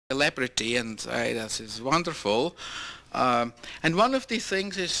celebrity and say this is wonderful. And one of these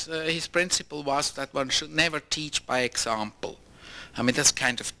things is his principle was that one should never teach by example. I mean, that's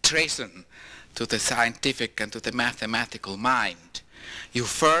kind of treason to the scientific and to the mathematical mind. You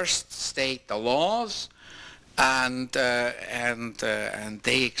first state the laws, and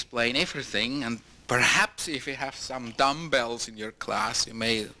they explain everything. And perhaps if you have some dumbbells in your class, you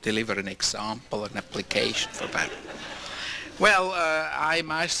may deliver an example, an application for that. Well, I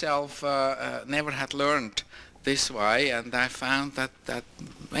myself never had learned this way, and I found that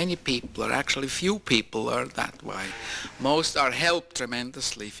many people, or actually few people, are that way. Most are helped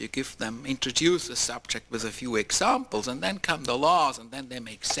tremendously if you give them, introduce the subject with a few examples, and then come the laws, and then they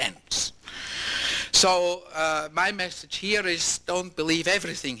make sense. So my message here is don't believe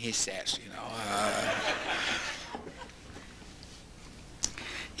everything he says, you know.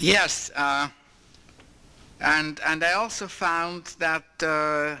 Yes, and I also found that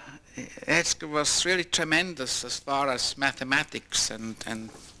Edsger was really tremendous as far as mathematics and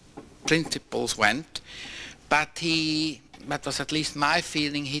principles went, but that was at least my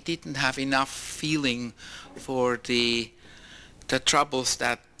feeling, he didn't have enough feeling for the troubles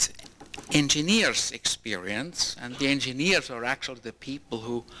that engineers experience, and the engineers are actually the people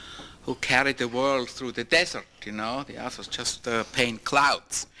who carry the world through the desert, you know. The others just paint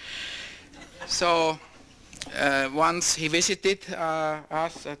clouds. So once he visited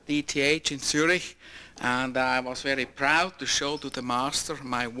us at ETH in Zurich, and I was very proud to show to the master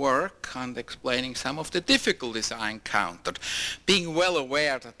my work and explaining some of the difficulties I encountered, being well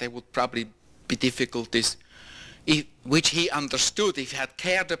aware that there would probably be difficulties which he understood if he had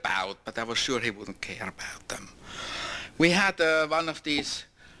cared about, but I was sure he wouldn't care about them. We had one of these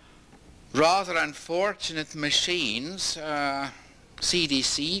rather unfortunate machines,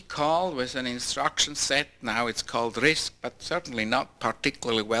 CDC call, with an instruction set. Now it's called RISC, but certainly not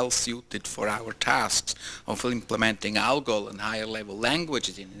particularly well suited for our tasks of implementing ALGOL and higher level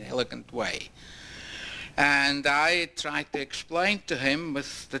languages in an elegant way. And I tried to explain to him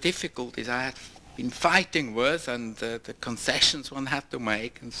with the difficulties I had been fighting with and the concessions one had to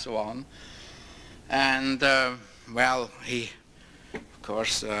make and so on. And well, he of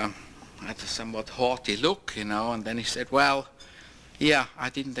course had a somewhat haughty look, you know, and then he said, well, yeah, I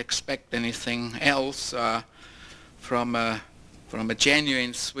didn't expect anything else from a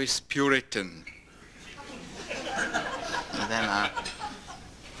genuine Swiss Puritan. And then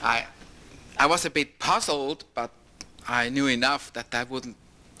I was a bit puzzled, but I knew enough that I wouldn't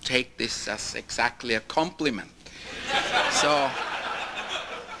take this as exactly a compliment. So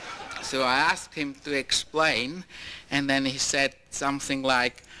I asked him to explain, and then he said something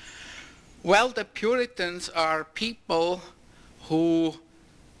like, well, the Puritans are people who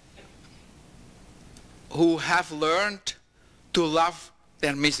have learned to love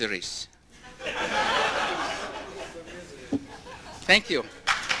their miseries. Thank you.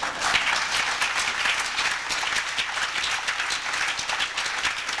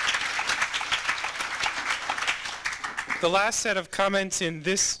 The last set of comments in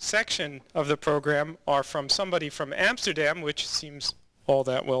this section of the program are from somebody from Amsterdam, which seems all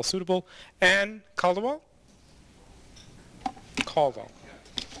that well suitable, and Caldwell? Caldwell.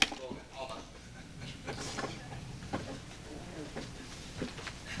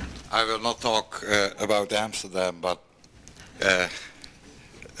 I will not talk about Amsterdam, but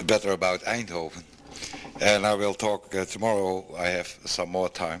better about Eindhoven. And I will talk tomorrow, I have some more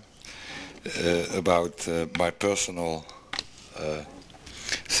time, about my personal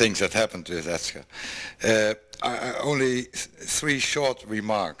things that happened with Edsger. Only 3 short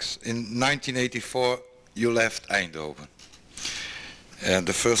remarks. In 1984, you left Eindhoven. And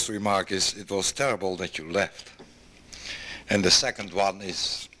the first remark is, it was terrible that you left. And the second one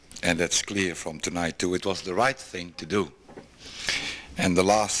is, and that's clear from tonight too, it was the right thing to do. And the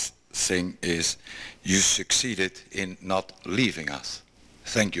last thing is, you succeeded in not leaving us.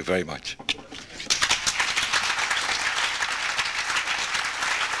 Thank you very much.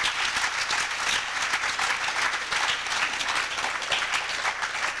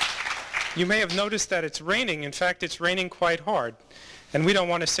 You may have noticed that it's raining. In fact, it's raining quite hard. And we don't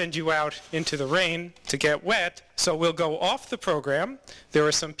want to send you out into the rain to get wet, so we'll go off the program. There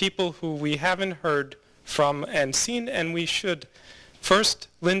are some people who we haven't heard from and seen, and we should. First,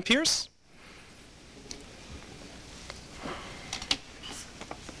 Lynn Pierce.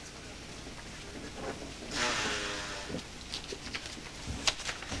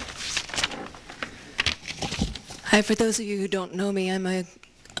 Hi, for those of you who don't know me, I'm a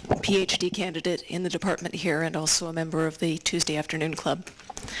PhD candidate in the department here and also a member of the Tuesday Afternoon Club.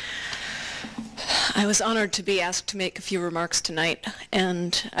 I was honored to be asked to make a few remarks tonight,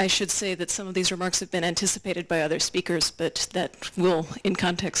 and I should say that some of these remarks have been anticipated by other speakers, but that will, in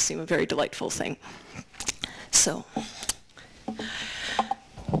context, seem a very delightful thing. So,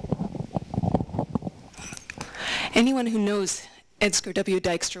 anyone who knows Edsger W.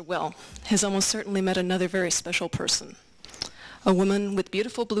 Dijkstra well has almost certainly met another very special person, a woman with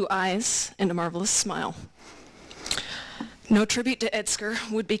beautiful blue eyes and a marvelous smile. No tribute to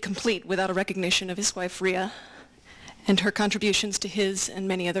Edsger would be complete without a recognition of his wife, Rhea, and her contributions to his and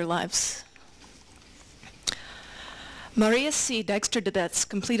many other lives. Maria C. Dijkstra de Betz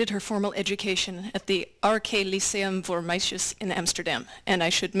completed her formal education at the RK Lyceum voor Meisjes in Amsterdam, and I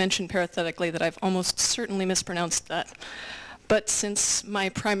should mention parenthetically that I've almost certainly mispronounced that. But since my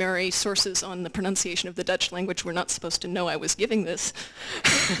primary sources on the pronunciation of the Dutch language were not supposed to know I was giving this,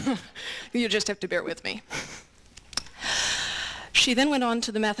 you just have to bear with me. She then went on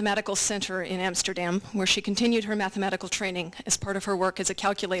to the Mathematical Center in Amsterdam, where she continued her mathematical training as part of her work as a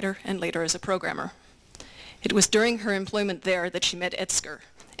calculator and later as a programmer. It was during her employment there that she met Edsger,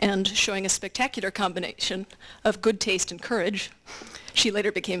 and showing a spectacular combination of good taste and courage, she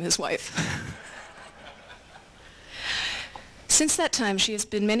later became his wife. Since that time, she has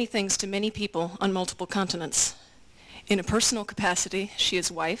been many things to many people on multiple continents. In a personal capacity, she is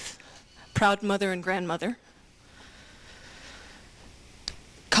wife, proud mother and grandmother,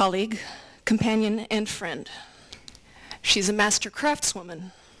 colleague, companion, and friend. She's a master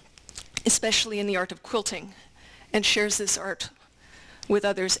craftswoman, especially in the art of quilting, and shares this art with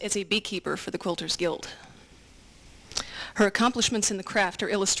others as a beekeeper for the Quilters Guild. Her accomplishments in the craft are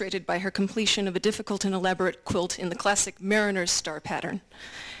illustrated by her completion of a difficult and elaborate quilt in the classic Mariner's Star pattern,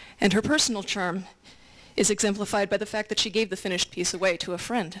 and her personal charm is exemplified by the fact that she gave the finished piece away to a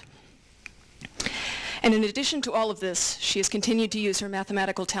friend. And in addition to all of this, she has continued to use her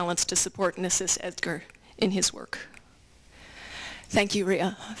mathematical talents to support and assist Edsger in his work. Thank you,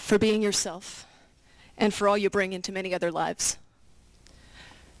 Rhea, for being yourself and for all you bring into many other lives.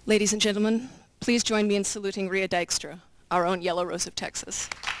 Ladies and gentlemen, please join me in saluting Rhea Dijkstra, our own Yellow Rose of Texas.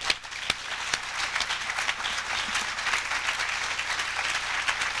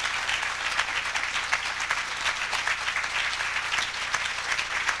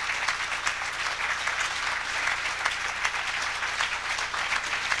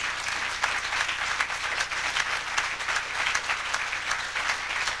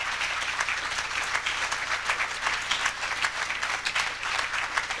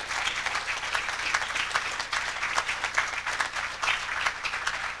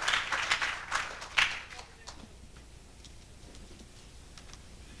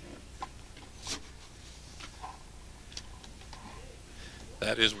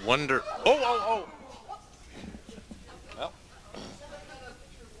 That is wonder. Oh. Well.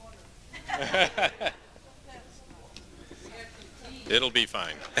 It'll be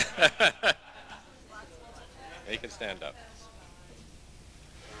fine. Make it stand up.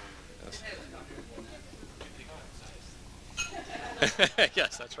 Yes,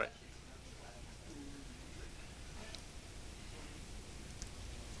 yes, that's right.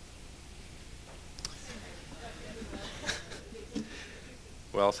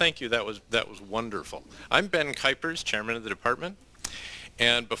 Well, thank you. That was wonderful. I'm Ben Kuipers, chairman of the department.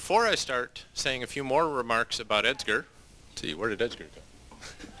 And before I start saying a few more remarks about Edsger, let's see, where did Edsger go?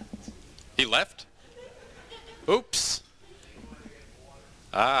 He left? Oops.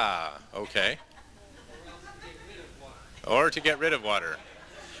 Ah, okay. Or to get rid of water.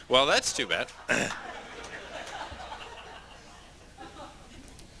 Well, that's too bad.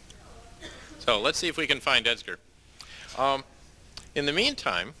 So let's see if we can find Edsger. In the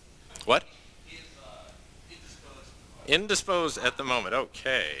meantime, what? Indisposed at the moment.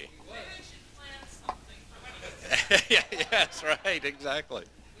 Okay. Yeah, that's right. Exactly.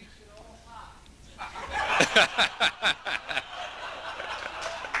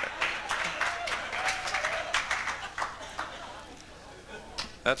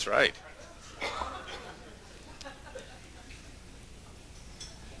 That's right.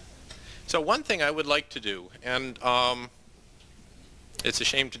 So one thing I would like to do, and it's a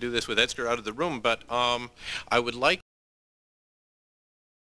shame to do this with Edsger out of the room, but I would like